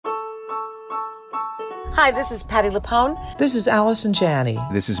Hi, this is Patty Lapone. This is Allison Janney.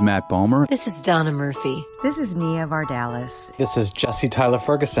 This is Matt Bomer. This is Donna Murphy. This is Nia Vardalis. This is Jesse Tyler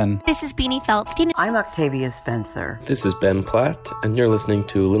Ferguson. This is Beanie Feldstein. I'm Octavia Spencer. This is Ben Platt, and you're listening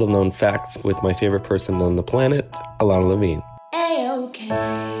to Little Known Facts with my favorite person on the planet, Alana Levine. A-OK.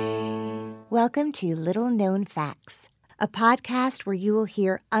 Welcome to Little Known Facts, a podcast where you will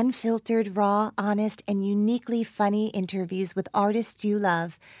hear unfiltered, raw, honest, and uniquely funny interviews with artists you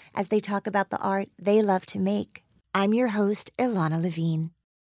love as they talk about the art they love to make. I'm your host, Ilana Levine.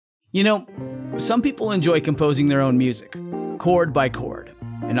 You know, some people enjoy composing their own music, chord by chord,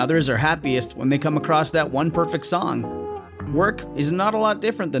 and others are happiest when they come across that one perfect song. Work is not a lot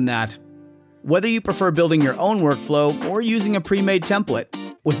different than that. Whether you prefer building your own workflow or using a pre-made template,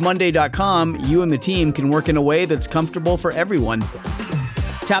 with Monday.com, you and the team can work in a way that's comfortable for everyone.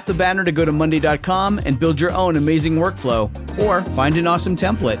 Tap the banner to go to Monday.com and build your own amazing workflow, or find an awesome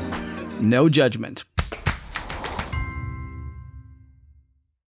template. No judgment.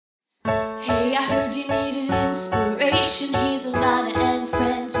 Hey, I heard you needed inspiration. Here's Alana and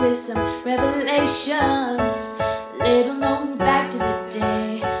friends with some revelations. Little known fact of the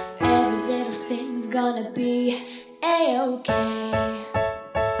day. Every little thing's gonna be A-OK.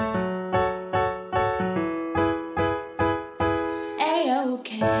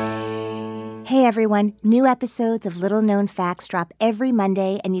 Hey everyone, new episodes of Little Known Facts drop every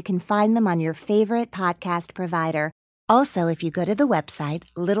Monday and you can find them on your favorite podcast provider. Also, if you go to the website,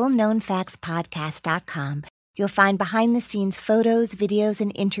 littleknownfactspodcast.com, you'll find behind-the-scenes photos, videos,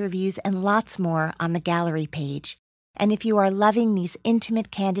 and interviews and lots more on the gallery page. And if you are loving these intimate,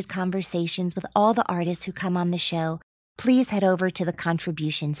 candid conversations with all the artists who come on the show, please head over to the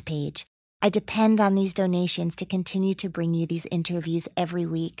contributions page. I depend on these donations to continue to bring you these interviews every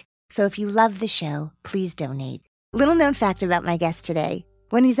week. So if you love the show, please donate. Little known fact about my guest today.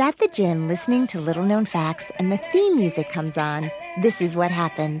 When he's at the gym listening to Little Known Facts and the theme music comes on, this is what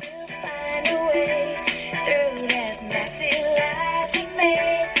happens.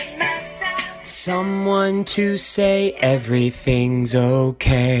 Someone to say everything's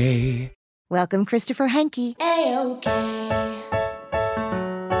okay. Welcome, Christopher Hanke. A-OK.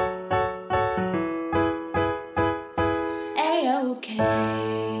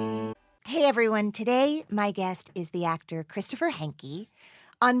 Hey everyone, today my guest is the actor Christopher Hanke.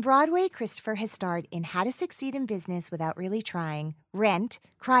 On Broadway, Christopher has starred in How to Succeed in Business Without Really Trying, Rent,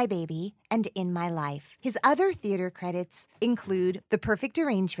 Crybaby, and In My Life. His other theater credits include The Perfect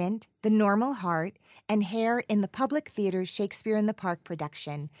Arrangement, The Normal Heart, and Hair in the Public Theater's Shakespeare in the Park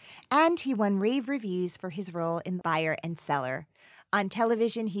production. And he won rave reviews for his role in Buyer and Seller. On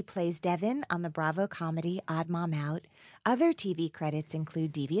television, he plays Devin on the Bravo comedy Odd Mom Out. Other TV credits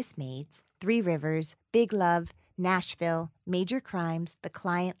include Devious Maids, Three Rivers, Big Love, Nashville, Major Crimes, The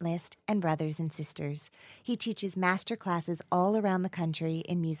Client List, and Brothers and Sisters. He teaches master classes all around the country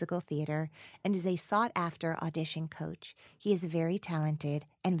in musical theater and is a sought-after audition coach. He is very talented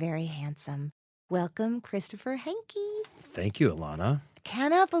and very handsome. Welcome, Christopher Hanke. Thank you, Ilana.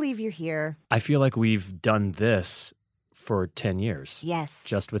 Cannot believe you're here. I feel like we've done this for 10 years. Yes.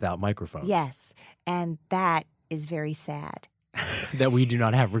 Just without microphones. Yes, and that is very sad. That we do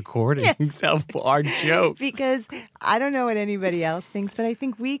not have recordings of our jokes. Because I don't know what anybody else thinks, but I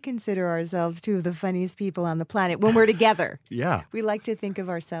think we consider ourselves two of the funniest people on the planet when we're together. Yeah. We like to think of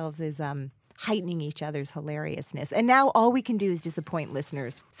ourselves as heightening each other's hilariousness. And now all we can do is disappoint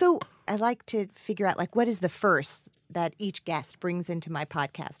listeners. So I like to figure out, what is the first that each guest brings into my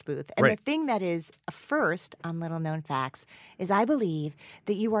podcast booth. And right. The thing that is a first on Little Known Facts is I believe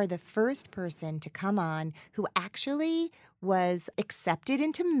that you are the first person to come on who actually was accepted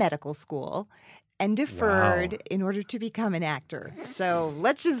into medical school and deferred in order to become an actor. So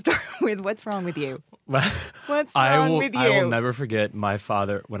let's just start with what's wrong with you? What's wrong with you? I will never forget my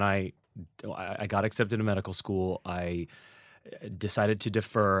father. When I got accepted to medical school, I decided to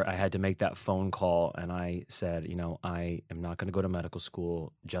defer. I had to make that phone call, and I said, I am not going to go to medical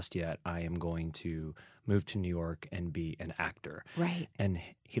school just yet. I am going to move to New York and be an actor. Right. And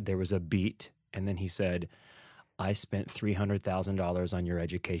there was a beat, and then he said, I spent $300,000 on your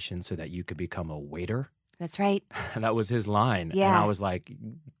education so that you could become a waiter. That's right. And that was his line. Yeah. And I was like,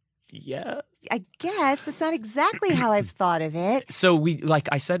 yes. I guess that's not exactly how I've thought of it. So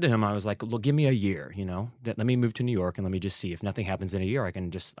I said to him, I was like, look, give me a year, let me move to New York and let me just see. If nothing happens in a year, I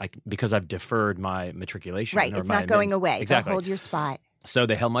can just, because I've deferred my matriculation. Right, it's not going away. Exactly. They'll hold your spot. So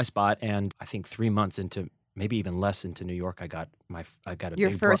they held my spot, and I think 3 months into, maybe even less into New York, I got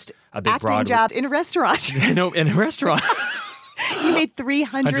your first acting Broadway job in a restaurant. No, in a restaurant. You made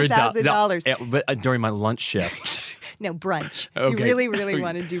 $300,000. But during my lunch shift. No, brunch. Okay. You really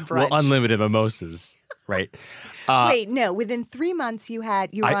want to do brunch. Well, unlimited mimosas. right? Wait, no. Within 3 months, you were on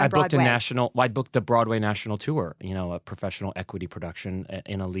I booked Broadway. I booked a Broadway national tour. A professional equity production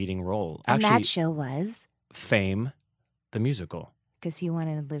in a leading role. And Actually, that show was Fame, the musical. because you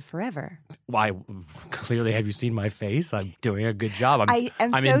wanted to live forever. Why? Clearly, have you seen my face? I'm doing a good job. I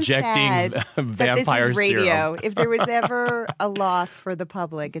am I'm so injecting sad that vampire this is radio. serum. If there was ever a loss for the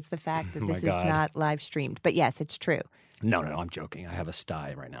public, it's the fact that Oh my this is God. not live streamed. But yes, it's true. No, I'm joking. I have a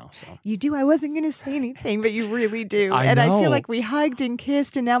sty right now. So You do. I wasn't going to say anything, but you really do. I and I know. feel like we hugged and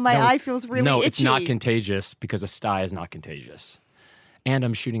kissed, and now my eye feels really no, itchy. it's not contagious because a sty is not contagious. And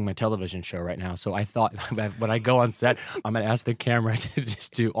I'm shooting my television show right now, so I thought when I go on set, I'm going to ask the camera to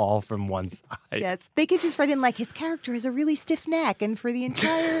just do all from one side. Yes, they could just write in like his character has a really stiff neck, and for the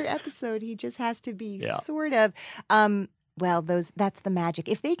entire episode, he just has to be sort of. Well, that's the magic.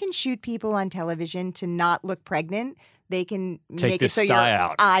 If they can shoot people on television to not look pregnant, they can Take make the it so your sty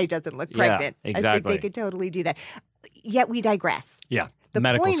out. eye doesn't look Yeah, pregnant. I think exactly. they could totally do that. Yet we digress. Yeah, The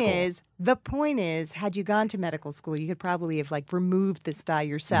medical point school. the point is, had you gone to medical school, you could probably have like removed the sty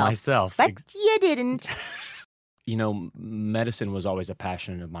yourself. Myself. But you didn't. Medicine was always a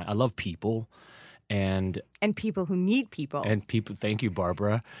passion of mine. I love people and And people who need people. people. Thank you,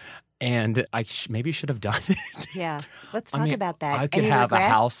 Barbara. And I maybe should have done it. Yeah. Let's talk about that. I could Any have regrets? a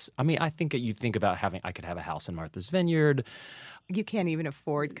house. I think that you think about I could have a house in Martha's Vineyard. You can't even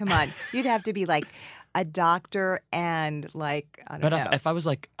afford. Come on. You'd have to be like a doctor and like, I don't But know. if I was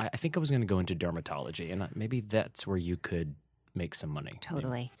like, I think I was going to go into dermatology, and maybe that's where you could make some money.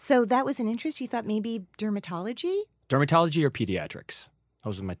 Totally. So that was an interest. You thought maybe dermatology? Dermatology or pediatrics.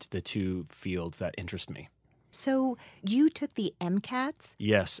 Those are the two fields that interest me. So you took the MCATs?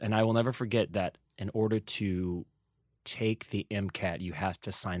 Yes, and I will never forget that in order to take the MCAT, you have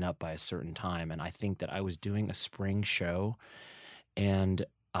to sign up by a certain time. And I think that I was doing a spring show, and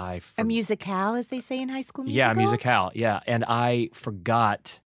A musicale, as they say in High School Musical? Yeah, musicale. Yeah, and I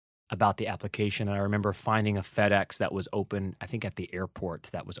forgot about the application. And I remember finding a FedEx that was open, I think at the airport,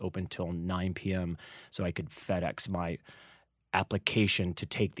 that was open till 9 p.m. so I could FedEx my application to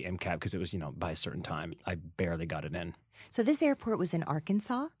take the MCAT because it was, by a certain time. I barely got it in. So this airport was in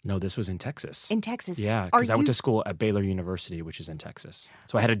Arkansas? No, this was in Texas. In Texas. Yeah, because I went to school at Baylor University, which is in Texas.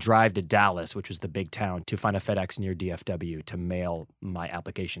 So I had to drive to Dallas, which was the big town, to find a FedEx near DFW to mail my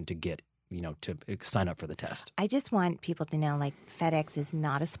application to get, to sign up for the test. I just want people to know, like, FedEx is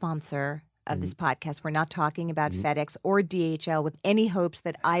not a sponsor of this podcast. We're not talking about FedEx or DHL with any hopes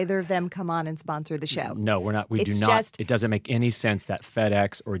that either of them come on and sponsor the show. No, we're not. We do It's not. just- It doesn't make any sense that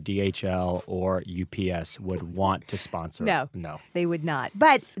FedEx or DHL or UPS would want to sponsor. No. They would not.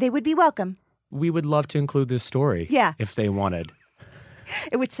 But they would be welcome. We would love to include this story. Yeah. If they wanted.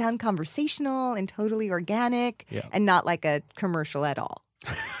 It would sound conversational and totally organic Yeah. and not like a commercial at all.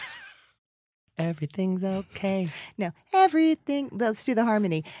 Everything's okay. No, everything. Let's do the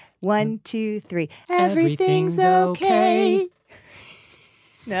harmony. 1, 2, 3. Everything's Everything's okay. okay.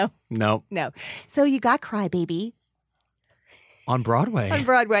 No, No. no. So you got Crybaby On Broadway. on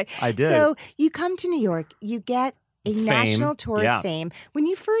Broadway. I did. So you come to New York. You get a Fame. national tour Yeah. of fame. When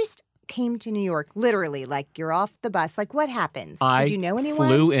you first came to New York, literally, like you're off the bus, like what happens? I Did you know anyone?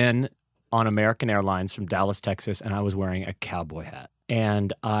 flew in on American Airlines from Dallas, Texas, and I was wearing a cowboy hat.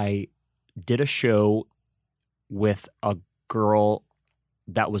 And I did a show with a girl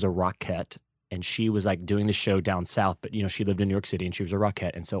that was a rockette, and she was like doing the show down south, but she lived in New York City and she was a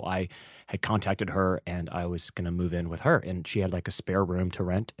rockette. And so I had contacted her and I was going to move in with her, and she had like a spare room to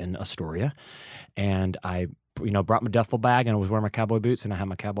rent in Astoria. And I brought my duffel bag and I was wearing my cowboy boots and I had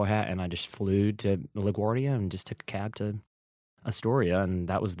my cowboy hat, and I just flew to LaGuardia and just took a cab to Astoria, and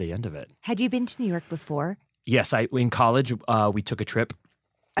that was the end of it. Had you been to New York before? Yes, in college, we took a trip,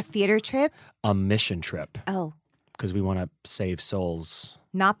 A theater trip? a mission trip, Oh, because we want to save souls.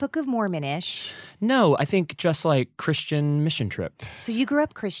 not Book of Mormon-ish. No, I think just like Christian mission trip. So you grew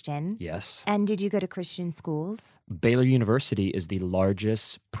up Christian. Yes. And did you go to Christian schools? Baylor University is the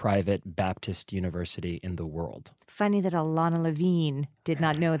largest private Baptist university in the world. Funny that Alana Levine did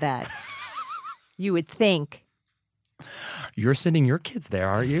not know that. You would think. You're sending your kids there,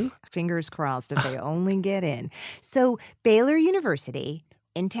 are you? Fingers crossed if they only get in. So Baylor University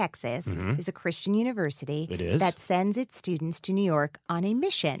in Texas is a Christian university It is. that sends its students to New York on a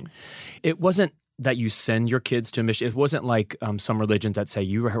mission. It wasn't that you send your kids to a mission. It wasn't like some religions that say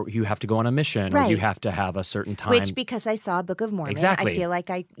you have to go on a mission or you Right. have to have a certain time. Which, because I saw Book of Mormon, Exactly. I feel like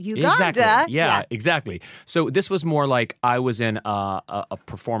Uganda. Exactly. Yeah, exactly. So this was more like I was in a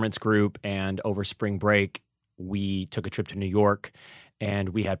performance group, and over spring break, we took a trip to New York, And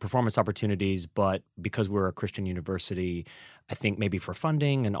we had performance opportunities, but because we're a Christian university, I think maybe for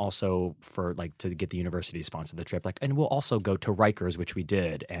funding and also for like to get the university to sponsor the trip, like, and we'll also go to Rikers, which we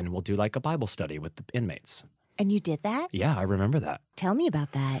did, and we'll do like a Bible study with the inmates. And you did that? Yeah, I remember that. Tell me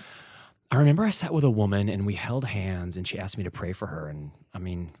about that. I remember I sat with a woman and we held hands and she asked me to pray for her. And I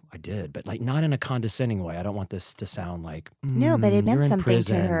mean, I did, but like not in a condescending way. I don't want this to sound like, no, but it meant you're in something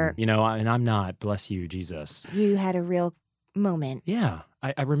prison. to her. You know, and I'm not, bless you, Jesus. You had a real moment. Yeah,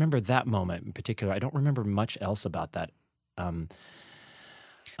 I remember that moment in particular. I don't remember much else about that.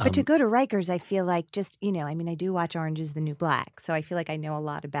 But to go to Rikers, I feel like just, you know, I mean, I do watch Orange is the New Black, so I feel like I know a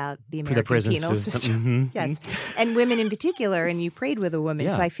lot about the American prison penal system. Yes. And women in particular, and you prayed with a woman,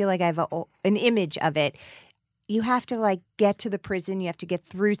 so I feel like I have an image of it. You have to like get to the prison, you have to get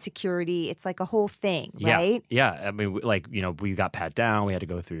through security. It's like a whole thing, right? Yeah. I mean, like, you know, we got pat down. We had to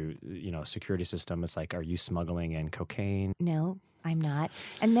go through, you know, a security system. It's like, are you smuggling in cocaine? No, I'm not.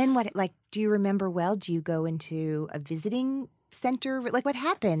 And then what, like, do you remember well? Do you go into a visiting center? Like, what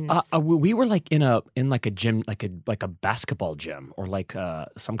happens? We were like in like a gym, like a basketball gym, or like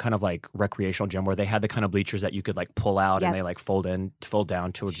some kind of like recreational gym where they had the kind of bleachers that you could like pull out and they like fold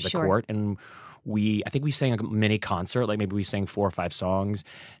down towards the court. And I think we sang a mini concert, like maybe we sang 4 or 5 songs,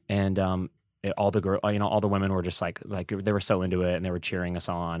 and all the women were just like they were so into it and they were cheering us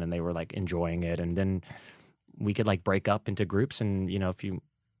on and they were like enjoying it. And then we could like break up into groups, and you know, if you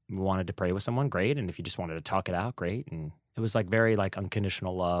wanted to pray with someone, great, and if you just wanted to talk it out, great. And it was like very like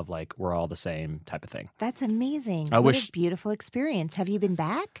unconditional love, like we're all the same type of thing. That's amazing. What a beautiful experience. Have you been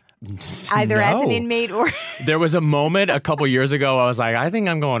back? Either as an inmate or There was a moment a couple years ago I was like, I think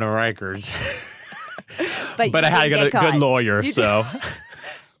I'm going to Rikers. but I had to get a good lawyer, so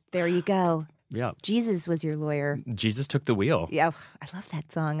there you go. Yeah. Jesus was your lawyer. Jesus took the wheel. Yeah, I love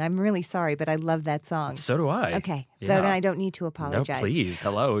that song. I'm really sorry, but I love that song. So do I. Okay, yeah. Then I don't need to apologize. No, please.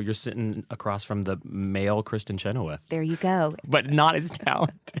 Hello, you're sitting across from the male Kristen Chenoweth. There you go. But not as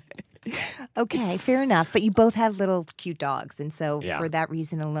talented. Okay, fair enough. But you both have little cute dogs, and so for that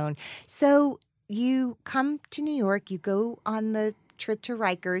reason alone. So you come to New York, you go on the trip to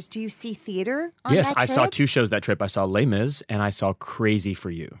Rikers. Do you see theater on that trip? Yes, I saw 2 shows that trip. I saw Les Mis and I saw Crazy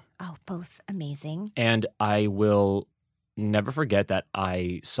for You. Oh, both amazing. And I will never forget that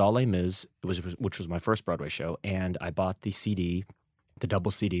I saw Les Mis, which was my first Broadway show, and I bought the CD, the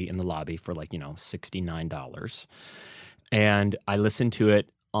double CD in the lobby for like, you know, $69. And I listened to it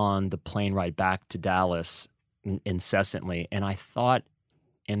on the plane ride back to Dallas incessantly. And I thought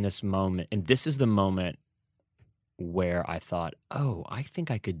in this moment, and this is the moment where I thought, oh, I think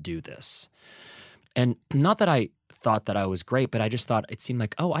I could do this. And not that I thought that I was great, but I just thought it seemed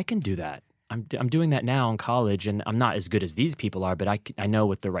like, oh, I can do that. I'm doing that now in college, and I'm not as good as these people are, but I know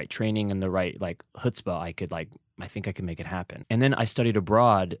with the right training and the right like chutzpah, I think I can make it happen. And then I studied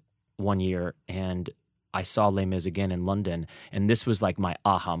abroad 1 year, and I saw Les Mis again in London, and this was like my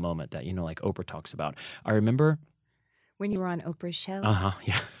aha moment that, you know, like Oprah talks about. I remember when you were on Oprah's show?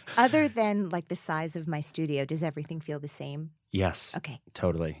 Yeah. Other than like the size of my studio, does everything feel the same? Yes. Okay.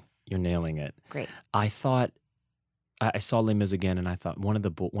 Totally. You're nailing it. Great. I thought I saw Les Mis again, and I thought one of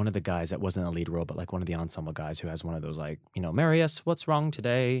the guys that wasn't a lead role, but like one of the ensemble guys who has one of those like, you know, Marius, what's wrong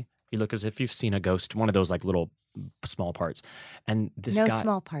today? You look as if you've seen a ghost. One of those like little small parts. And this guy, no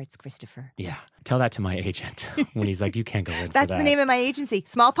small parts, Christopher. Yeah. Tell that to my agent when he's like, you can't go in for that. That's the name of my agency.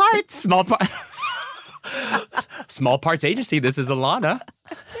 Small Parts. Small Parts. Small Parts Agency. This is Alana.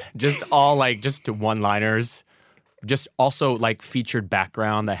 Just all like just one-liners. Just also like featured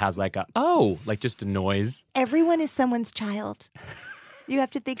background that has like like just a noise. Everyone is someone's child. You have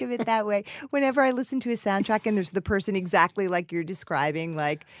to think of it that way. Whenever I listen to a soundtrack and there's the person exactly like you're describing,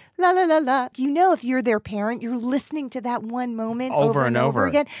 like la la la la, you know, if you're their parent, you're listening to that one moment over and over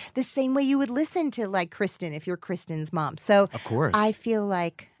again, the same way you would listen to like Kristen if you're Kristen's mom. So of course, I feel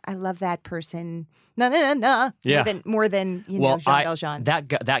like I love that person. No. Yeah. More than you know, Jean Valjean.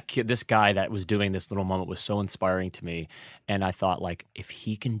 That kid, this guy that was doing this little moment was so inspiring to me, and I thought like, if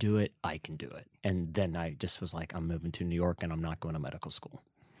he can do it, I can do it. And then I just was like, I'm moving to New York, and I'm not going to medical school.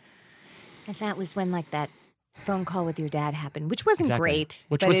 And that was when like that phone call with your dad happened, which wasn't great.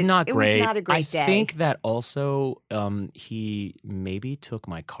 Which was not great. It was not a great day. I think that also he maybe took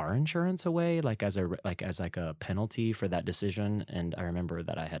my car insurance away, like as a penalty for that decision. And I remember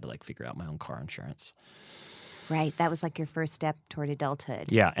that I had to like figure out my own car insurance. Right. That was like your first step toward adulthood.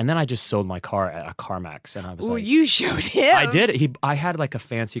 Yeah. And then I just sold my car at a CarMax, and I was like, you showed him. I did. I had like a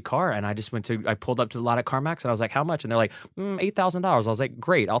fancy car, and I just I pulled up to the lot at CarMax, and I was like, how much? And they're like, $8,000. I was like,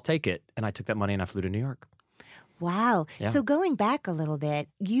 great, I'll take it. And I took that money and I flew to New York. Wow. Yeah. So going back a little bit,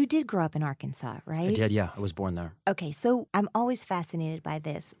 you did grow up in Arkansas, right? I did, yeah. I was born there. Okay, so I'm always fascinated by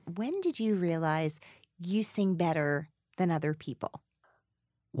this. When did you realize you sing better than other people?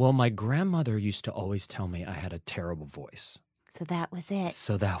 Well, my grandmother used to always tell me I had a terrible voice. So that was it.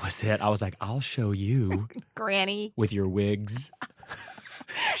 So that was it. I was like, I'll show you Granny. with your wigs.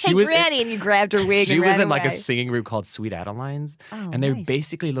 Hey, Granny, and you grabbed her wig She and was ran in like a away. singing group called Sweet Adelines. Oh, and they nice.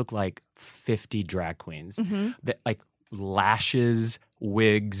 basically look like 50 drag queens. Mhm. That, like lashes,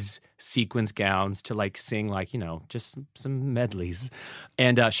 wigs, sequins gowns to like sing like, just some medleys.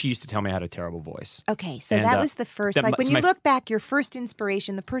 And she used to tell me I had a terrible voice. Okay, so And, that was the first, that- like when so you my- look back, your first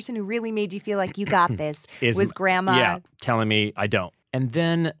inspiration, the person who really made you feel like you got this Is was Grandma. Yeah, telling me I don't. And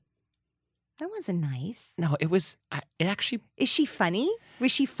then, That wasn't nice. no, it actually, Is she funny?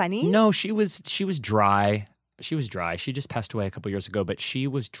 Was she funny? no, she was dry. She was dry. She just passed away a couple years ago, but she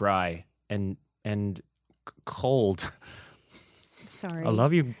was dry and cold. Sorry. I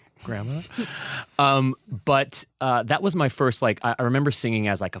love you, Grandma. But that was my first, like, I remember singing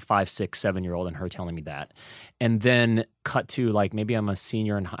as like a 5, 6, 7-year-old and her telling me that. And then cut to like, maybe I'm a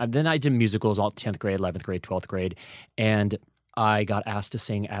senior in high. Then I did musicals all 10th grade, 11th grade, 12th grade. And I got asked to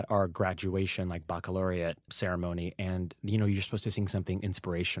sing at our graduation, like baccalaureate ceremony. And, you're supposed to sing something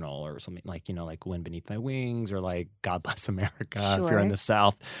inspirational or something like, like Wind Beneath My Wings or like God Bless America if you're in Sure. the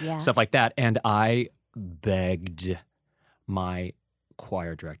South, Yeah. stuff like that. And I begged my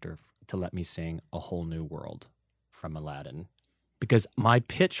choir director to let me sing A Whole New World from Aladdin because my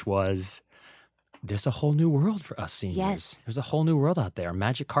pitch was, there's a whole new world for us seniors. Yes. There's a whole new world out there.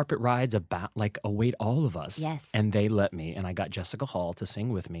 Magic carpet rides await all of us. Yes. And they let me, and I got Jessica Hall to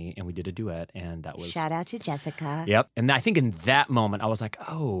sing with me, and we did a duet, and that was... Shout out to Jessica. Yep. And I think in that moment, I was like,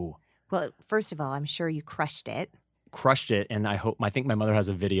 oh, Well, first of all, I'm sure you crushed it. crushed it, and I think my mother has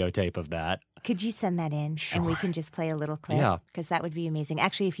a videotape of that. Could you send that in and we Sure. can just play a little clip? Yeah. Because that would be amazing.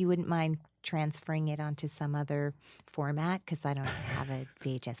 Actually, if you wouldn't mind transferring it onto some other format, because I don't have a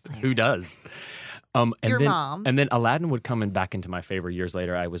VHS player. Who does? And Your then, mom. And then Aladdin would come back into my favor years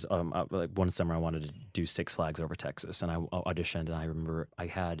later. I was like one summer I wanted to do Six Flags Over Texas, and I auditioned. And I remember I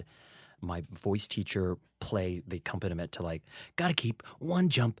had my voice teacher play the accompaniment to like, gotta keep one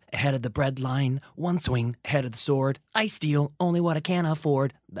jump ahead of the bread line, one swing ahead of the sword. I steal only what I can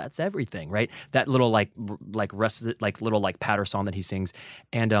afford. That's everything, right? That little little patter song that he sings.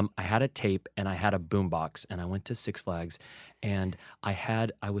 And I had a tape and I had a boombox and I went to Six Flags and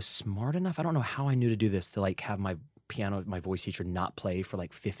I was smart enough. I don't know how I knew to do this to like have my voice teacher not play for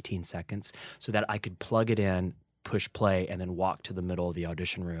like 15 seconds so that I could plug it in, push play, and then walk to the middle of the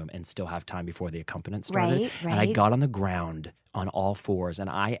audition room and still have time before the accompaniment started. Right, And I right. got on the ground on all fours and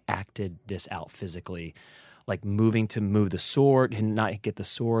I acted this out physically, like moving to move the sword and not get the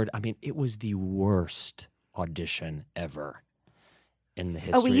sword. I mean, it was the worst audition ever in the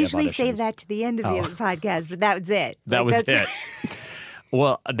history Oh, we usually of save auditions. that to the end of Oh. the podcast, but that was it. That Like, was that's- it.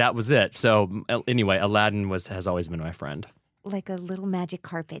 Well, that was it. So anyway, Aladdin has always been my friend. Like a little magic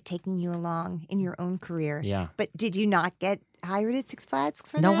carpet taking you along in your own career. Yeah. But did you not get hired at Six Flags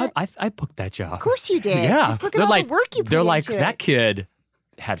for No, that? I booked that job. Of course you did. Yeah. Just look at They're all like, the work you put They're like, into that it. kid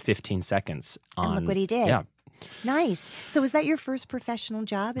had 15 seconds on. And look what he did. Yeah. Nice. So was that your first professional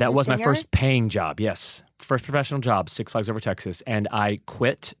job as That a was my singer? first paying job, yes. First professional job, Six Flags Over Texas. And I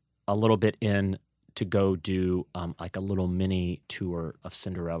quit a little bit in to go do like a little mini tour of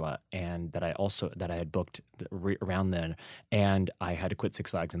Cinderella, and that I had booked around then. And I had to quit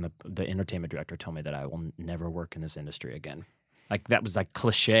Six Flags, and the entertainment director told me that I will never work in this industry again. Like that was like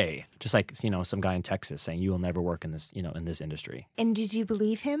cliche, just like some guy in Texas saying you will never work in this in this industry. And did you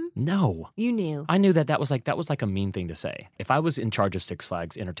believe him? No. You knew. I knew that was like a mean thing to say. If I was in charge of Six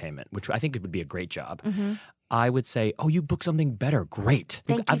Flags Entertainment, which I think it would be a great job, I would say, "Oh, you book something better. Great.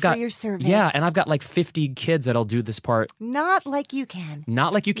 Thank you I've got for your service. Yeah, and I've got like 50 kids that'll do this part. Not like you can.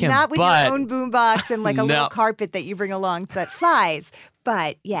 Not like you can, Not with but your own boombox and like a No. little carpet that you bring along that flies.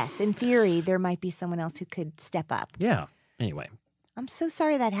 But yes, in theory, there might be someone else who could step up. yeah. Anyway, I'm so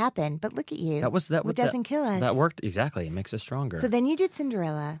sorry that happened, but look at you. that What doesn't kill us. That worked exactly. It makes us stronger. So then you did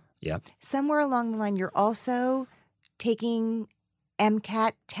Cinderella. yeah. Somewhere along the line, you're also taking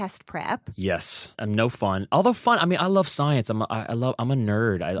MCAT test prep. Yes. And no fun. Although fun. I mean, I love science. I'm a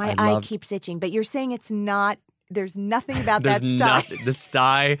nerd. My I eye love. keeps itching, but you're saying it's not. There's nothing about There's that stuff. nothing. The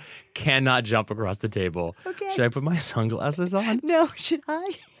sty cannot jump across the table. Okay. Should I put my sunglasses on? No, should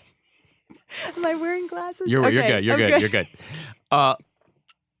I? Am I wearing glasses? You're Okay, good. You're I'm good. You're good.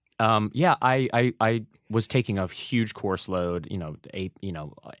 Yeah, I was taking a huge course load,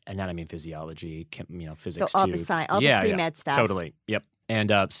 anatomy and physiology, physics So all too. the science, all Yeah, the yeah, pre-med stuff. Totally. Yep.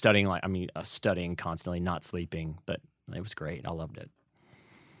 And studying constantly, not sleeping, but it was great. I loved it.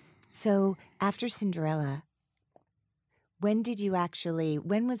 So after Cinderella, when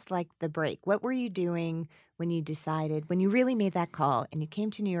was like the break? What were you doing when you really made that call and you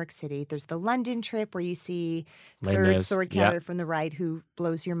came to New York City? There's the London trip where you see Les third Mis. sword counter from the right who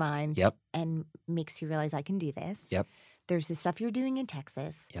blows your mind Yep. and makes you realize I can do this. Yep. There's the stuff you're doing in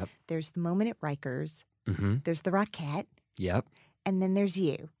Texas. Yep. There's the moment at Rikers. Mm-hmm. There's the Rockette. Yep. And then there's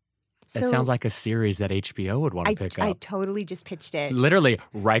you. That sounds like a series that HBO would want to pick up. I totally just pitched it. Literally,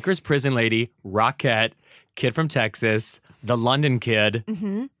 Rikers Prison Lady, Rockette, Kid from Texas, the London Kid.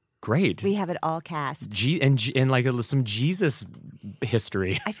 Mm-hmm. Great. We have it all cast. And like some Jesus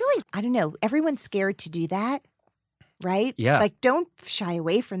history. I feel like, I don't know, everyone's scared to do that, right? Yeah. Like, don't shy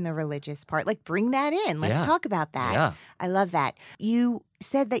away from the religious part. Like, bring that in. Let's Yeah. talk about that. Yeah. I love that. You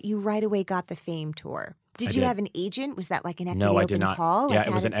said that you right away got the Fame tour. Did you did. have an agent? Was that like an equity No, I open did not. call? Yeah, Like,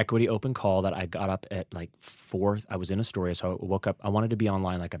 it was how an equity open call that I got up at like 4. I was in Astoria, so I woke up. I wanted to be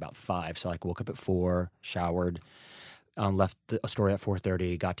online like about 5, so I woke up at 4, showered, left Astoria at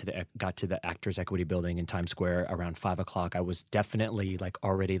 4:30, got to the Actors Equity Building in Times Square around 5 o'clock. I was definitely like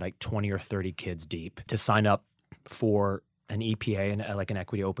already like 20 or 30 kids deep to sign up for an EPA and like an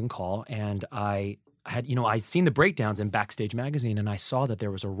equity open call, and I had I'd seen the breakdowns in Backstage Magazine, and I saw that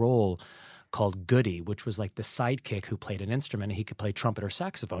there was a role called Goody, which was like the sidekick who played an instrument, and he could play trumpet or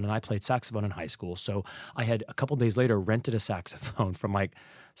saxophone, and I played saxophone in high school. So I had a couple days later rented a saxophone from like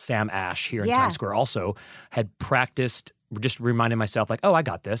Sam Ash here in Times Square. Also had practiced, just reminded myself like, oh, I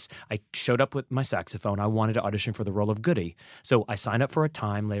got this. I showed up with my saxophone. I wanted to audition for the role of Goody. So I signed up for a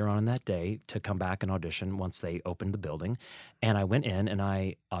time later on in that day to come back and audition once they opened the building. And I went in and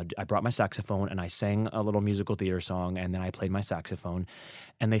I brought my saxophone and I sang a little musical theater song, and then I played my saxophone.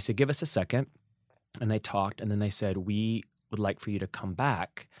 And they said, give us a second. And they talked, and then they said, we would like for you to come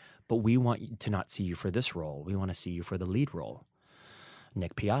back, but we want to not see you for this role. We want to see you for the lead role,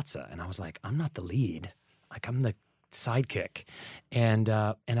 Nick Piazza. And I was like, I'm not the lead. Like, I'm the sidekick. And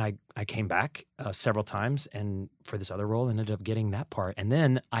I came back several times, and for this other role ended up getting that part. And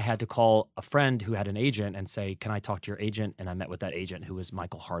then I had to call a friend who had an agent and say, can I talk to your agent? And I met with that agent, who was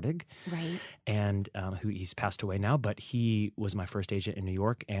Michael Hardig. Right. And he's passed away now, but he was my first agent in New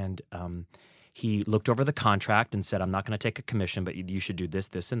York. And he looked over the contract and said, I'm not going to take a commission, but you should do this,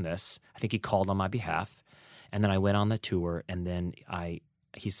 this, and this. I think he called on my behalf. And then I went on the tour, and then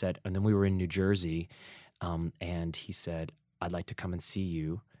he said, and then we were in New Jersey, and he said, I'd like to come and see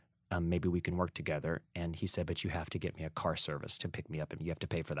you. Maybe we can work together. And he said, but you have to get me a car service to pick me up, and you have to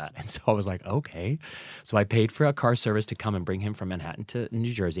pay for that. And so I was like, okay. So I paid for a car service to come and bring him from Manhattan to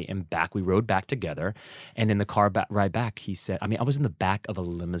New Jersey and back. We rode back together. And in the car ride back, he said, I was in the back of a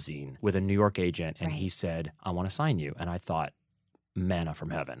limousine with a New York agent, and he said, I want to sign you. And I thought, manna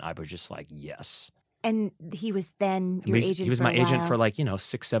from heaven. I was just like, yes. And he was then your agent. He was for my a agent while. for like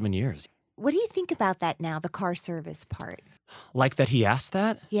 6-7 years. What do you think about that now, the car service part? Like that he asked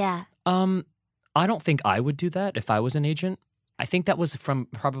that? Yeah. I don't think I would do that if I was an agent. I think that was from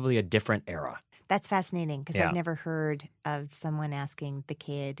probably a different era. That's fascinating because Yeah. I've never heard of someone asking the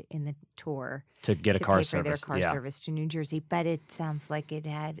kid in the tour To get a to car pay service. for their car yeah. service to New Jersey, but it sounds like it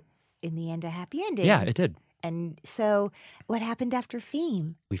had, in the end, a happy ending. Yeah, it did. And so, what happened after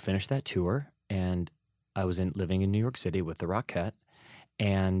Fame? We finished that tour, and I was living in New York City with the Rockette,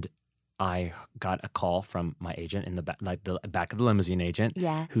 and I got a call from my agent in the back of the limousine agent,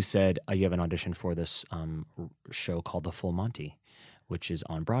 Yeah. who said, you have an audition for this show called The Full Monty, which is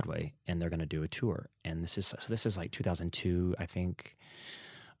on Broadway, and they're going to do a tour. And this is like 2002, I think.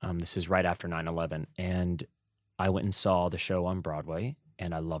 This is right after 9/11, and I went and saw the show on Broadway,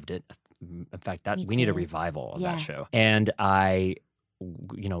 and I loved it. In fact, Me we need a too. revival of Yeah. that show. And I,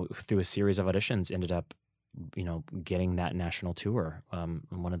 through a series of auditions, ended up, getting that national tour. I'm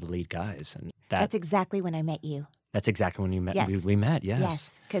one of the lead guys, and That's exactly when I met you. that's exactly when you met. Yes. We met. Yes,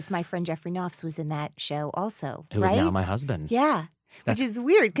 Yes, because my friend Jeffrey Knopfs was in that show also, who right? is now my husband. Yeah, That's- which is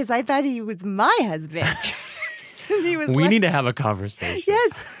weird because I thought he was my husband. He was We like- need to have a conversation.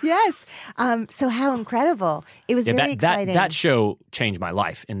 Yes. So how incredible! It was very exciting. That show changed my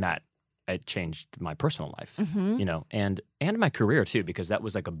life in that it changed my personal life, Mhm. and my career too, because that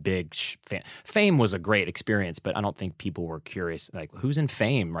was like a big Fame was a great experience, but I don't think people were curious like who's in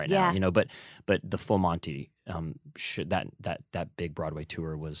Fame right Yeah. now, but the Full Monty, that big Broadway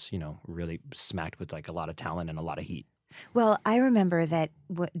tour was really smacked with like a lot of talent and a lot of heat. Well, I remember that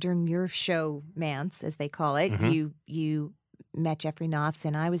during your show, Mance, as they call it, Mhm. you met Jeffrey Knopfs,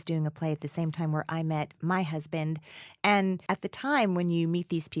 and I was doing a play at the same time where I met my husband. And at the time when you meet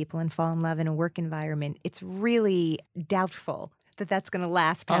these people and fall in love in a work environment, it's really doubtful that that's going to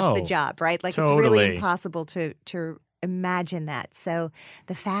last past the Oh, job, right? Like it's really totally. impossible to imagine that. So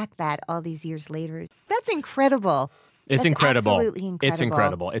the fact that all these years later, that's incredible. It's That's incredible. absolutely incredible. It's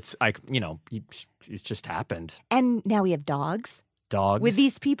incredible. It's like, it just happened. And now we have dogs Dogs. with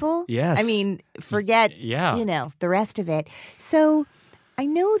these people. Yes. I mean, forget, Yeah. the rest of it. So I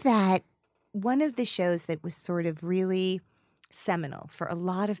know that one of the shows that was sort of really seminal for a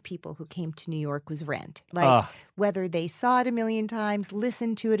lot of people who came to New York was Rent. Like whether they saw it a million times,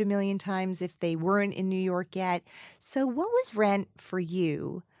 listened to it a million times if they weren't in New York yet. So what was Rent for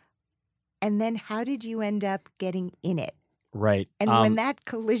you? And then how did you end up getting in it? Right. And when that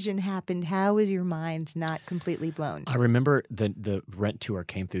collision happened, how was your mind not completely blown? I remember the Rent tour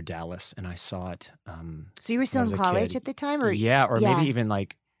came through Dallas, and I saw it. So you were still when I in was a college kid. at the time? Or Maybe even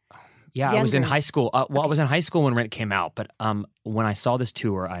like, I was in Younger. high school. I was in high school when Rent came out, but when I saw this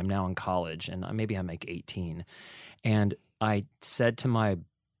tour, I'm now in college, and maybe I'm like 18, and I said to my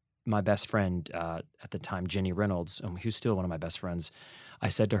best friend at the time, Jenny Reynolds, who's still one of my best friends, I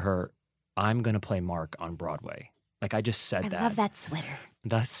said to her, I'm going to play Mark on Broadway. Like I just said I that. love that sweater.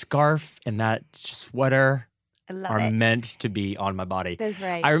 The scarf and that sweater I love are it. meant to be on my body. That's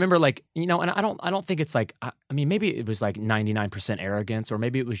right. I remember and I don't think it's like, I mean, maybe it was like 99% arrogance, or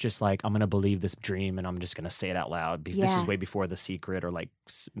maybe it was just like, I'm going to believe this dream and I'm just going to say it out loud. This Yeah. is way before The Secret or like,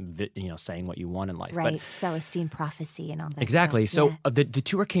 saying what you want in life. Right. Celestine Prophecy and all that. Exactly. stuff. So the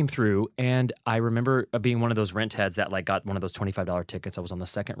tour came through, and I remember being one of those rent heads that like got one of those $25 tickets. I was on the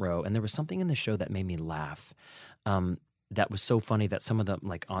second row, and there was something in the show that made me laugh. That was so funny that some of the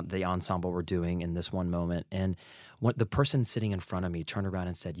the ensemble were doing in this one moment, and the person sitting in front of me turned around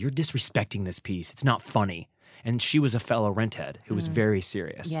and said, "You're disrespecting this piece. It's not funny." And she was a fellow rent head who was very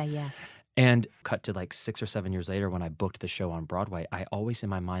serious. Yeah. And cut to like 6 or 7 years later when I booked the show on Broadway, I always in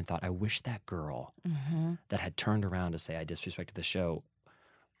my mind thought, I wish that girl that had turned around to say I disrespected the show,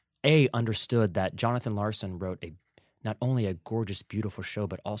 understood that Jonathan Larson wrote not only a gorgeous, beautiful show,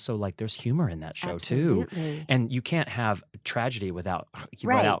 but also like there's humor in that show too. Absolutely. And you can't have tragedy without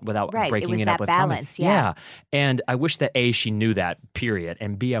Right. breaking It was it that up with balance, comedy. yeah. And I wish that she knew that, period.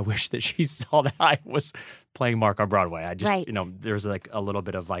 And B, I wish that she saw that I was playing Mark on Broadway. I just, Right. there's like a little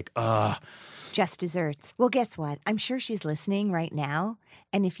bit of like, Just desserts. Well, guess what? I'm sure she's listening right now.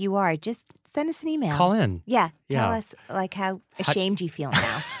 And if you are, just send us an email. call in. Yeah. Tell Yeah. us like how ashamed you feel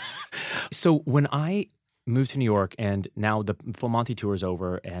now. So when I moved to New York, and now the Full Monty tour is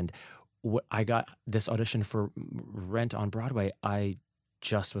over, and I got this audition for Rent on Broadway, I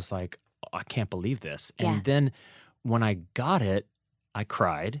just was like, I can't believe this. Yeah. And then when I got it, I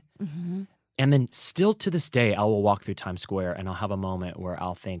cried. Mm-hmm. And then still to this day, I will walk through Times Square and I'll have a moment where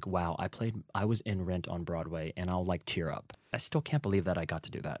I'll think, wow, I was in Rent on Broadway, and I'll like tear up. I still can't believe that I got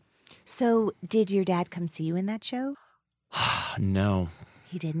to do that. So did your dad come see you in that show? No,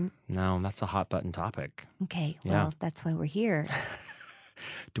 He didn't? that's a hot button topic. Okay. Yeah. Well, that's why we're here.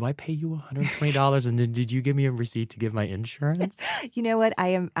 Do I pay you $120 and then did you give me a receipt to give my insurance? You know what? I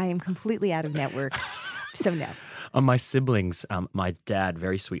am completely out of network. So no. My siblings, my dad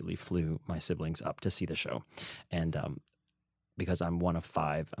very sweetly flew my siblings up to see the show. And because I'm one of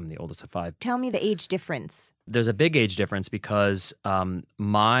five, I'm the oldest of five. Tell me the age difference. There's a big age difference because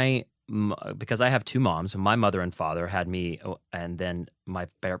because I have two moms. My mother and father had me, and then my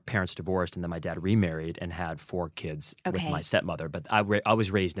parents divorced, and then my dad remarried and had 4 kids with Okay. my stepmother. But I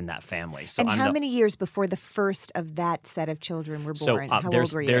was raised in that family. So And I'm how the- many years before the first of that set of children were born? How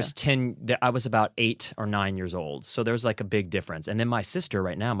there's old were you? there's 10. I was about 8 or 9 years old, so there's like a big difference. And then my sister,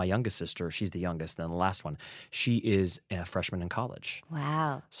 right now, my youngest sister, she's the youngest, and the last one, she is a freshman in college.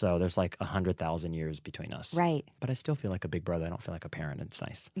 Wow. So there's like 100,000 years between us. Right. But I still feel like a big brother. I don't feel like a parent. It's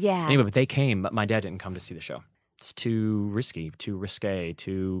nice. Yeah. Anyway, but they came, but my dad didn't come to see the show. It's too risky, too risque,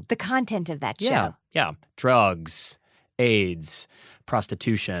 too The content of that show. yeah, drugs, AIDS,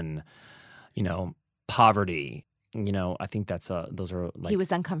 prostitution, poverty. I think those are like He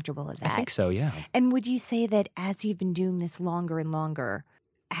was uncomfortable with that. I think so, yeah. And would you say that as you've been doing this longer and longer,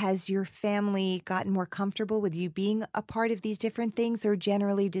 has your family gotten more comfortable with you being a part of these different things, or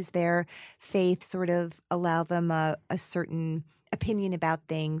generally does their faith sort of allow them a certain opinion about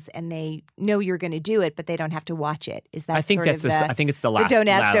things and they know you're going to do it, but they don't have to watch it? Is that I think sort that's of I think it's the last. the don't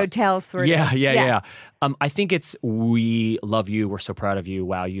ask, don't tell sort of? Yeah. I think it's we love you. We're so proud of you.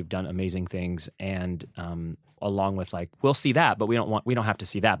 Wow, you've done amazing things, and along with like we'll see that, but we don't have to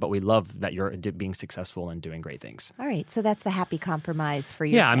see that, but we love that you're being successful and doing great things. All right, so that's the happy compromise for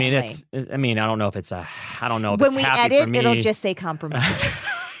you. Yeah, I mean I don't know if it's when it's we happy edit, for me. it'll just say compromise.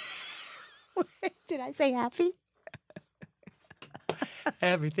 Did I say happy?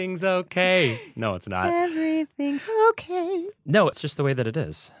 Everything's okay. No, it's not. Everything's okay. No, it's just the way that it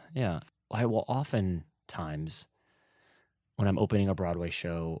is. Yeah. I will oftentimes, when I'm opening a Broadway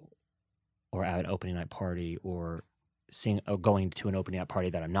show or at an opening night party or going to an opening night party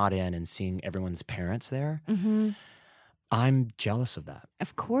that I'm not in and seeing everyone's parents there, I'm jealous of that.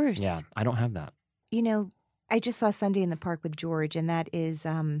 Of course. Yeah, I don't have that. You know, I just saw Sunday in the Park with George, and that is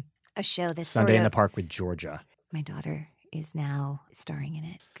a show that's Sunday in the Park with Georgia. My daughter is now starring in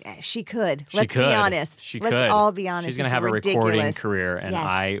it. She could. She Let's could. be honest. She Let's could. all be honest. She's going to It's have a ridiculous. recording career, and Yes.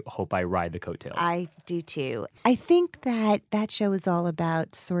 I hope I ride the coattails. I do too. I think that show is all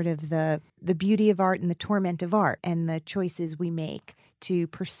about sort of the beauty of art and the torment of art and the choices we make to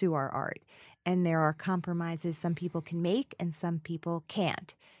pursue our art. And there are compromises some people can make and some people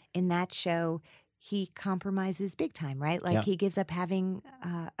can't. In that show, he compromises big time, right? Like he gives up having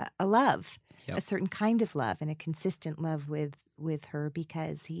a love, a certain kind of love and a consistent love with her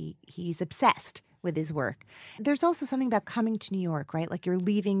because he's obsessed with his work. There's also something about coming to New York, right? Like you're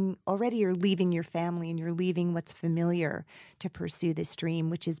leaving your family and you're leaving what's familiar to pursue this dream,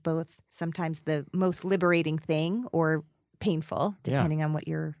 which is both sometimes the most liberating thing or painful, depending on what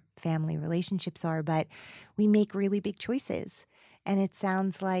your family relationships are. But we make really big choices. And it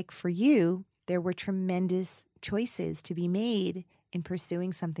sounds like for you, there were tremendous choices to be made in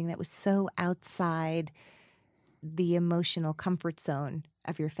pursuing something that was so outside the emotional comfort zone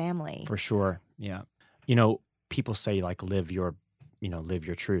of your family. For sure. Yeah. You know, people say like live your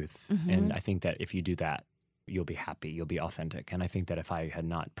truth. And I think that if you do that, you'll be happy, you'll be authentic. And I think that if I had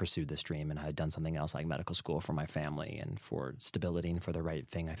not pursued this dream and I had done something else like medical school for my family and for stability and for the right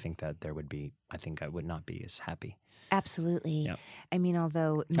thing, I think that I would not be as happy. Absolutely. Yep. I mean,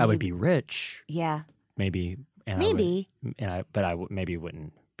 although I would be rich. Yeah. Maybe. And Maybe. I maybe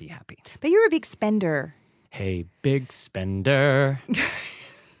wouldn't be happy. But you're a big spender. Hey, big spender.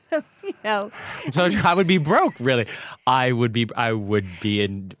 You know. So I would be broke, really. I would be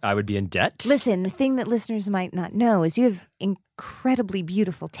in debt. Listen, the thing that listeners might not know is you have incredibly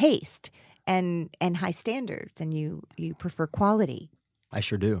beautiful taste and high standards, and you prefer quality. I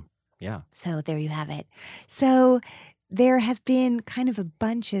sure do. Yeah. So there you have it. So there have been kind of a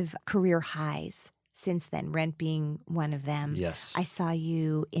bunch of career highs since then, Rent being one of them. Yes. I saw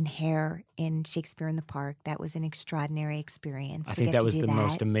you in Hair in Shakespeare in the Park. That was an extraordinary experience. I think that was the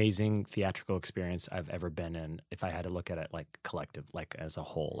most amazing theatrical experience I've ever been in. If I had to look at it like collective, like as a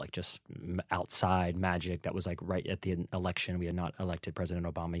whole, like just outside magic, that was like right at the election. We had not elected President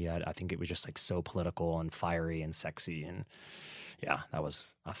Obama yet. I think it was just like so political and fiery and sexy. And yeah, that was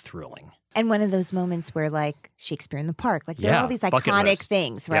thrilling. And one of those moments where like Shakespeare in the Park, like there are all these bucket iconic list.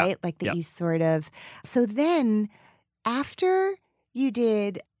 things, right? Like that you sort of, so then after you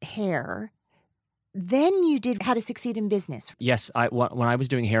did Hair, then you did How to Succeed in Business. Yes. When I was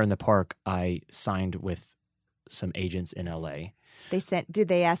doing Hair in the Park, I signed with some agents in LA. Did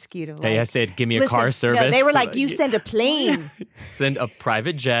they ask you to like? They said, give me a car service. No, they were like, you send a plane. Send a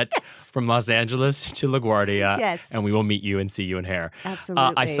private jet from Los Angeles to LaGuardia, and we will meet you and see you in Hair.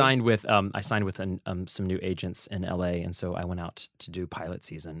 Absolutely. I signed with some new agents in LA, and so I went out to do pilot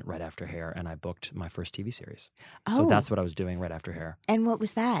season right after Hair, and I booked my first TV series. Oh. So that's what I was doing right after Hair. And what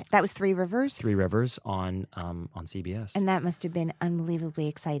was that? That was Three Rivers? Three Rivers on CBS. And that must have been unbelievably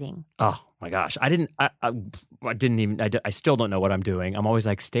exciting. Oh my gosh. I still don't know what I'm doing. I'm always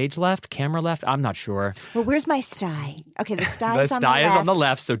like stage left, camera left. I'm not sure. Well, where's my sty? Okay, the sty the is on the left. sty is on the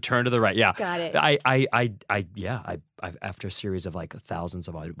left, so turn to the right. Yeah. Got it. I after a series of like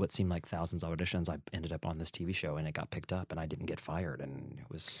what seemed like thousands of auditions, I ended up on this TV show and it got picked up and I didn't get fired and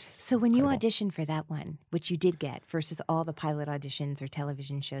it was So when incredible. you auditioned for that one, which you did get versus all the pilot auditions or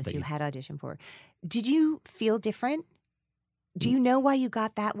television shows you had auditioned for, did you feel different? Do you know why you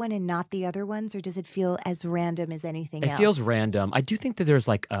got that one and not the other ones, or does it feel as random as anything else? It feels random. I do think that there is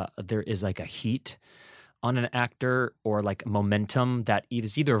like a heat on an actor or like momentum that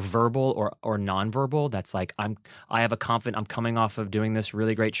is either verbal or nonverbal. That's like I'm coming off of doing this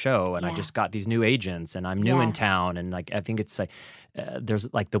really great show and I just got these new agents and I'm new in town and like I think it's like there's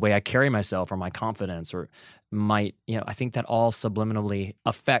like the way I carry myself or my confidence or I think that all subliminally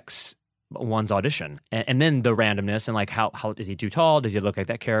affects one's audition. And then the randomness and like how is he too tall? Does he look like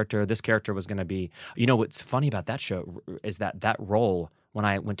that character? This character was going to be, what's funny about that show is that role, when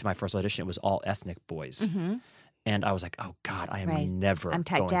I went to my first audition, it was all ethnic boys. Mm-hmm. And I was like, oh God, I am never going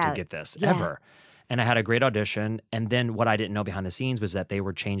to get this ever. And I had a great audition. And then what I didn't know behind the scenes was that they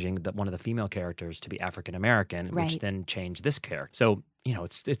were changing one of the female characters to be African-American, which then changed this character. So,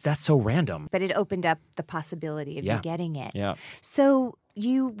 that's so random. But it opened up the possibility of you getting it. Yeah. So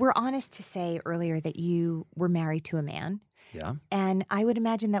you were honest to say earlier that you were married to a man Yeah. And I would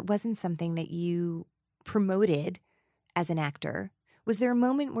imagine that wasn't something that you promoted as an actor. Was there a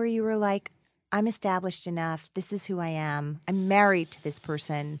moment where you were like, I'm established enough, this is who I am, I'm married to this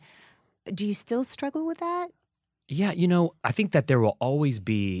person? Do you still struggle with that? Yeah, I think that there will always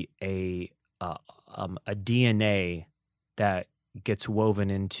be a DNA that gets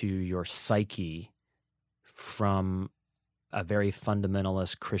woven into your psyche from a very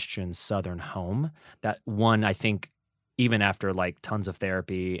fundamentalist Christian Southern home. That one, I think, even after like tons of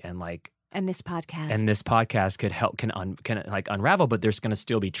therapy and this podcast can unravel, but there's going to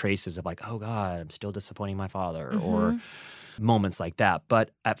still be traces of like, oh God, I'm still disappointing my father, or moments like that.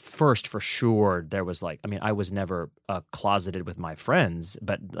 But at first, for sure, there was I was never closeted with my friends,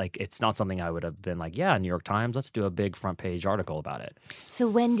 but like it's not something I would have been like, yeah, New York Times, let's do a big front page article about it. So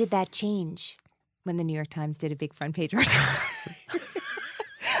when did that change? When the New York Times did a big front page article?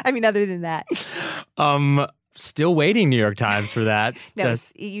 I mean, other than that. Still waiting, New York Times, for that. No,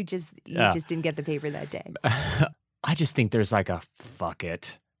 you just didn't get the paper that day. I just think there's like a fuck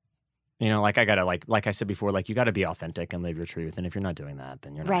it. I gotta like I said before, like you gotta be authentic and live your truth. And if you're not doing that,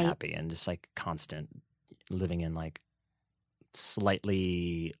 then you're not happy. And just like constant living in like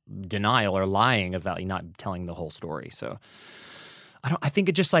slightly denial or lying about not telling the whole story. So I think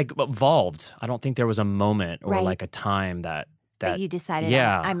it just like evolved. I don't think there was a moment or like a time that you decided,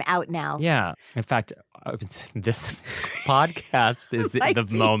 I'm out now. Yeah. In fact, this podcast is the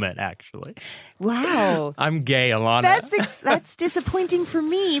moment, actually. Wow. I'm gay, Alana. That's disappointing for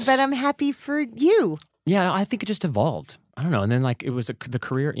me, but I'm happy for you. Yeah, I think it just evolved. I don't know. And then like it was the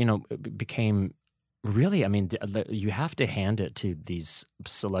career, it became really, you have to hand it to these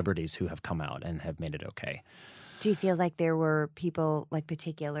celebrities who have come out and have made it okay. Do you feel like there were people, like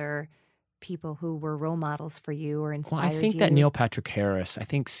particular people who were role models for you or inspired you? Well, I think that Neil Patrick Harris, I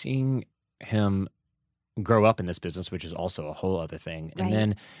think seeing him grow up in this business, which is also a whole other thing, and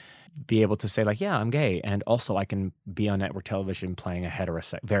then be able to say like, yeah, I'm gay, and also I can be on network television playing a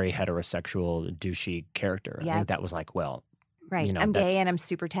very heterosexual, douchey character. I think that was like, well, right. I'm gay and I'm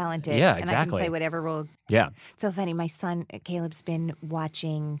super talented. Yeah, and exactly. I can play whatever role. Yeah. It's so funny. My son Caleb's been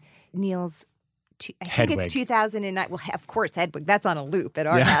watching Neil's. I think Hedwig. it's 2009. Well, of course, Hedwig. That's on a loop at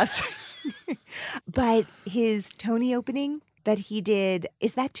our house. But his Tony opening that he did,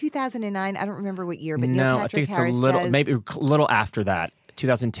 is that 2009? I don't remember what year, but Neil Patrick I think it's Harris maybe a little after that.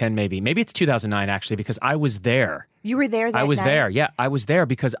 2010 maybe. Maybe it's 2009 actually, because I was there. You were there that night? I was there. Yeah, I was there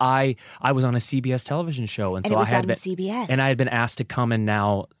because I was on a CBS television show, and so it was I had on CBS. And I had been asked to come and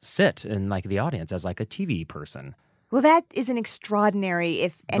now sit in like the audience as like a TV person. Well, that is an extraordinary,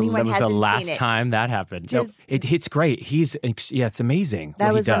 if anyone hasn't seen it. That was the last time that happened. It's great. It's amazing.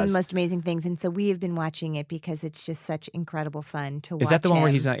 That was one of the most amazing things. And so we have been watching it because it's just such incredible fun to watch. Is that the one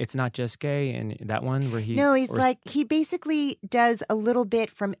him. where it's not just gay, and that one where he... No, he basically does a little bit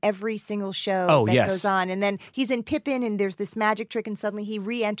from every single show that goes on. And then he's in Pippin and there's this magic trick and suddenly he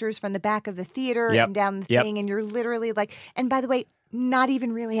re-enters from the back of the theater and down the thing. And you're literally like, and by the way, not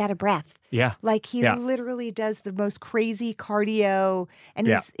even really out of breath. Yeah. Like he literally does the most crazy cardio and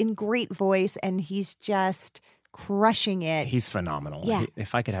he's in great voice and he's just crushing it. He's phenomenal. Yeah.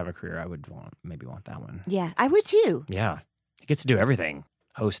 If I could have a career, I would maybe want that one. Yeah, I would too. Yeah. He gets to do everything.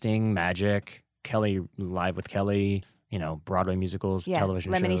 Hosting, magic, Kelly, Live with Kelly, Broadway musicals,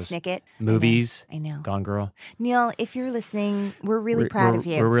 television Lemony shows. Snicket. Movies. I know. Gone Girl. Neil, if you're listening, we're really proud of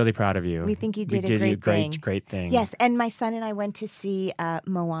you. We're really proud of you. We think you did a great thing. Great thing. Yes, and my son and I went to see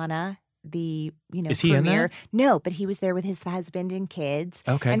Moana, the Is premiere. He in there? No, but he was there with his husband and kids.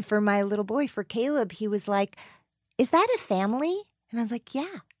 Okay. And for my little boy, for Caleb, he was like, "Is that a family?" And I was like,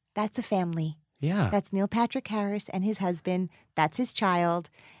 "Yeah, that's a family. Yeah. That's Neil Patrick Harris and his husband. That's his child,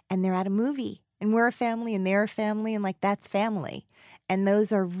 and they're at a movie." And we're a family and they're a family and like that's family. And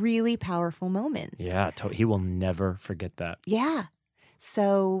those are really powerful moments. Yeah, he will never forget that. Yeah.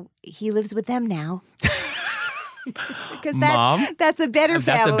 So he lives with them now. Because Mom, that's a better family.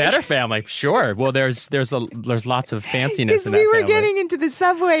 That's a better family, sure. Well, there's lots of fanciness in that Because we were family. getting into the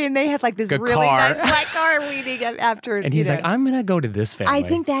subway and they had like this Good really car. nice black car waiting after. And he's like, I'm going to go to this family. I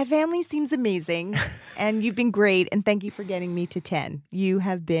think that family seems amazing. And you've been great. And thank you for getting me to 10. You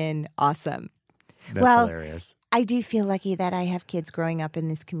have been awesome. That's hilarious. I do feel lucky that I have kids growing up in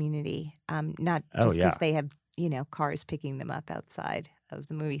this community. Not just because they have, cars picking them up outside of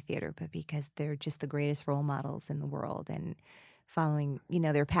the movie theater, but because they're just the greatest role models in the world and following,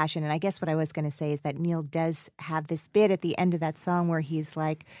 their passion. And I guess what I was going to say is that Neil does have this bit at the end of that song where he's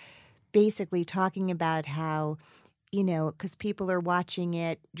like basically talking about how, because people are watching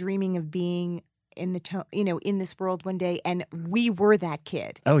it, dreaming of being in the in this world one day, and we were that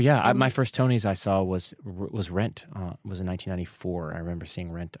kid. Oh yeah, my first Tonys I saw was Rent. Was in 1994. I remember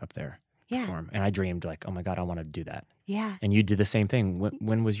seeing Rent up there. Yeah. Perform, and I dreamed like, oh my God, I want to do that. Yeah. And you did the same thing.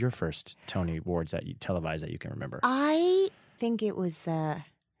 When was your first Tony Awards that you televised that you can remember? I think it was.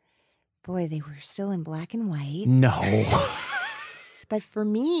 Boy, they were still in black and white. No. But for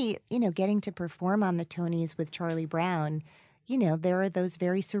me, getting to perform on the Tonys with Charlie Brown, there are those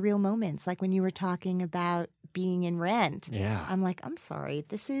very surreal moments, like when you were talking about being in Rent. Yeah. I'm like, I'm sorry,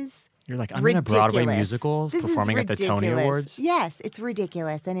 this is You're like, I'm ridiculous. in a Broadway musical This performing is at the Tony ridiculous. Awards. Yes, it's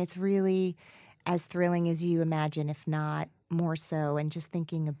ridiculous. And it's really as thrilling as you imagine, if not more so. And just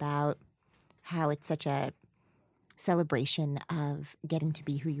thinking about how it's such a celebration of getting to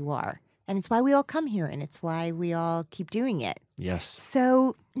be who you are. And it's why we all come here, and it's why we all keep doing it. Yes.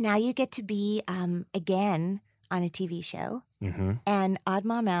 So now you get to be, again, on a TV show. Mm-hmm. And Odd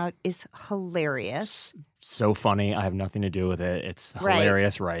Mom Out is hilarious. So funny. I have nothing to do with it. It's Right.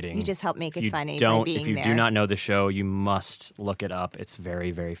 hilarious writing. You just help make If it you funny by don't, being if you there. do not know the show, you must look it up. It's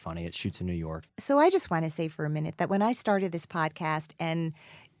very, very funny. It shoots in New York. So I just want to say for a minute that when I started this podcast and,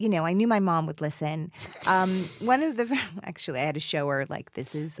 I knew my mom would listen. Actually, I had to show her, like,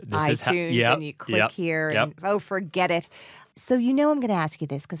 this is iTunes, yep, and you click yep, here, yep. and forget it. So I'm going to ask you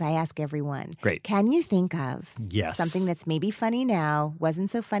this because I ask everyone. Great. Can you think of Yes. something that's maybe funny now,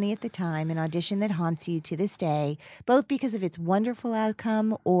 wasn't so funny at the time, an audition that haunts you to this day, both because of its wonderful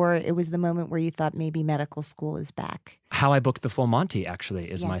outcome or it was the moment where you thought maybe medical school is back? How I booked the Full Monty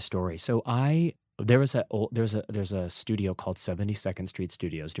actually is my Yes. story. So there's a studio called 72nd Street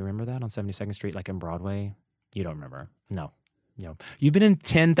Studios. Do you remember that on 72nd Street, like in Broadway? You don't remember? No. You've been in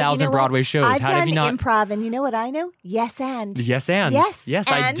 10,000 Broadway shows. I've How done have you not? improv, and you know what I know? Yes, and. Yes, and.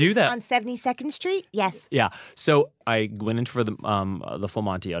 Yes, I and do that. on 72nd Street. Yes. Yeah. So I went in for the Full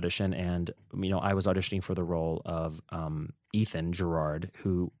Monty audition, and I was auditioning for the role of Ethan Gerard,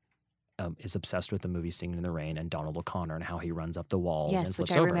 who is obsessed with the movie Singing in the Rain and Donald O'Connor and how he runs up the walls and Yes, flips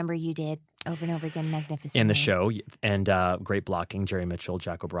which I over. remember you did over and over again, magnificently. In the show, and great blocking, Jerry Mitchell,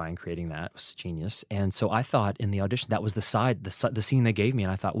 Jack O'Brien creating that was genius. And so I thought in the audition that was the scene they gave me,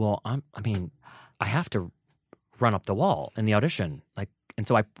 and I thought, well, I have to run up the wall in the audition, and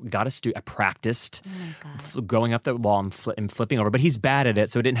so I got I practiced going up the wall and flipping over, but he's bad at it,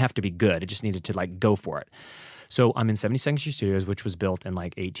 so it didn't have to be good. It just needed to go for it. So I'm in 72nd Street Studios, which was built in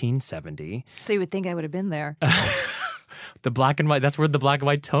 1870. So you would think I would have been there. The black and white, that's where the black and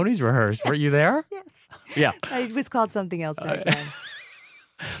white Tonys rehearsed. Were you there? Yes. Yeah. It was called something else back then.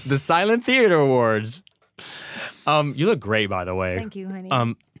 The Silent Theater Awards. You look great, by the way. Thank you,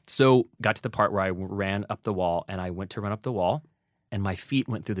 honey. So got to the part where I ran up the wall, and I went to run up the wall, and my feet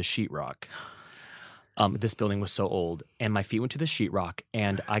went through the sheetrock. This building was so old, and my feet went to the sheetrock,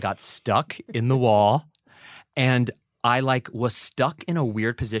 and I got stuck in the wall, and I was stuck in a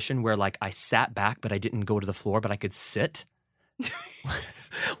weird position where I sat back, but I didn't go to the floor, but I could sit.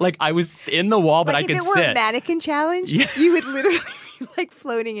 I was in the wall, but I could sit. If it were a mannequin challenge, you would literally be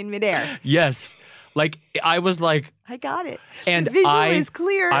floating in midair. Yes. I was I got it. And the visual is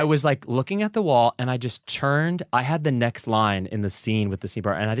clear. I was looking at the wall, and I just turned. I had the next line in the scene with the scene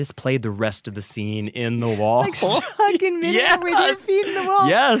bar, and I just played the rest of the scene in the wall. Stuck in midair with your feet in the wall.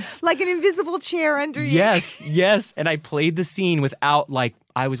 Yes. Like an invisible chair under you. Yes. And I played the scene without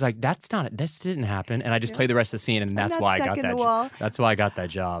I was that's not it. This didn't happen. And I just played the rest of the scene, and that's not why I stuck got in that the wall. That's why I got that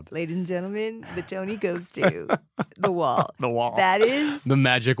job. Ladies and gentlemen, the Tony goes to the wall. The wall. That is The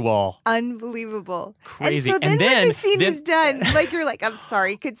magic wall. unbelievable. Crazy. And so then, And when then- the scene then- is done, you're I'm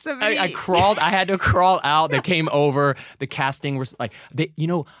sorry, could somebody... I crawled. I had to crawl out. They came over. The casting was I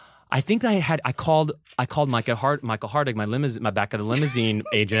think I called Michael Hardig, my back of the limousine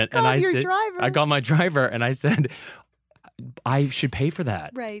agent, and called I your said, driver. I called my driver, and I said, I should pay for that.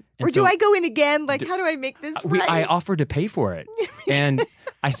 Right. And Or do so I go in again? How do I make this right? I offered to pay for it, and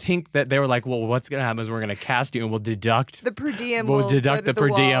I think that they were like, well, what's going to happen is we're going to cast you, and we'll deduct the per diem. We'll will deduct go the to per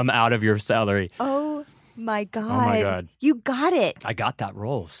wall. diem out of your salary. Oh my God. my God. You got it. I got that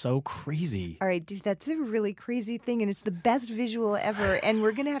role. So crazy. All right, dude, that's a really crazy thing, and it's the best visual ever. And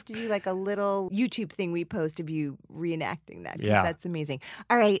we're going to have to do a little YouTube thing we post of you reenacting that. 'Cause Yeah. that's amazing.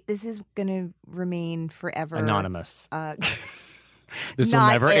 All right, this is going to remain forever. Anonymous. This will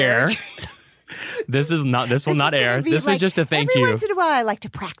not never air. aired. This will not This air. is gonna be This was just a thank every you. once in a while, I like to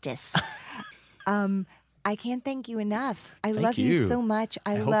practice. I can't thank you enough. I love you you. so much.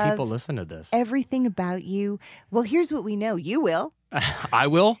 I hope love people listen to this. everything about you. Well, here's what we know. You will. I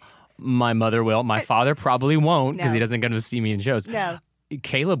will. My mother will. My father probably won't because No. he doesn't get to see me in shows. No.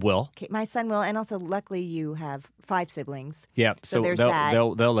 Caleb will. My son will, and also luckily you have 5 siblings. Yeah, So so there's they'll,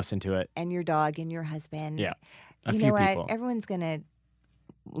 that. they'll listen to it. And your dog and your husband. Yeah, a you few know what? people. Everyone's going to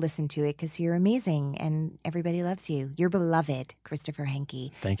listen to it because you're amazing and everybody loves you. You're beloved, Christopher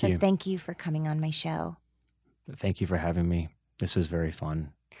Hanke. Thank you. So thank you for coming on my show. Thank you for having me. This was very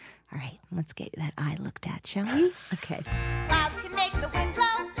fun. All right, let's get that eye looked at, shall we? Okay. Clouds can make the wind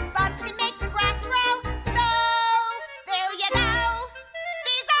blow, bugs can make the grass grow. So there you go.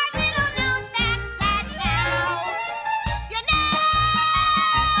 These are little known facts that now you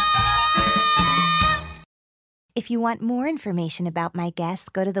know. If you want more information about my guests,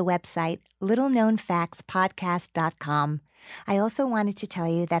 go to the website littleknownfactspodcast.com. I also wanted to tell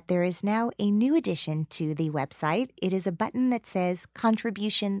you that there is now a new addition to the website. It is a button that says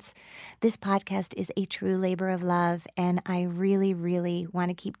contributions. This podcast is a true labor of love, and I really, really want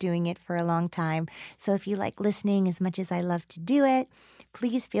to keep doing it for a long time. So if you like listening as much as I love to do it,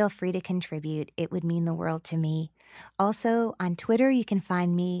 please feel free to contribute. It would mean the world to me. Also, on Twitter, you can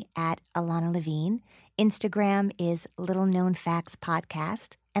find me at Alana Levine. Instagram is Little Known Facts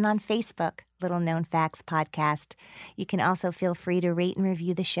Podcast. And on Facebook, Little Known Facts Podcast. You can also feel free to rate and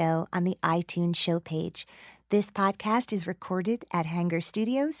review the show on the iTunes show page. This podcast is recorded at Hanke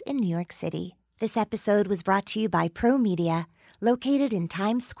Studios in New York City. This episode was brought to you by Pro Media. Located in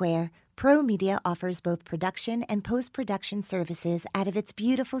Times Square, Pro Media offers both production and post-production services out of its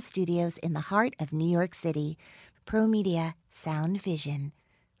beautiful studios in the heart of New York City. Pro Media, Sound Vision.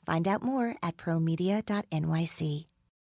 Find out more at promedia.nyc.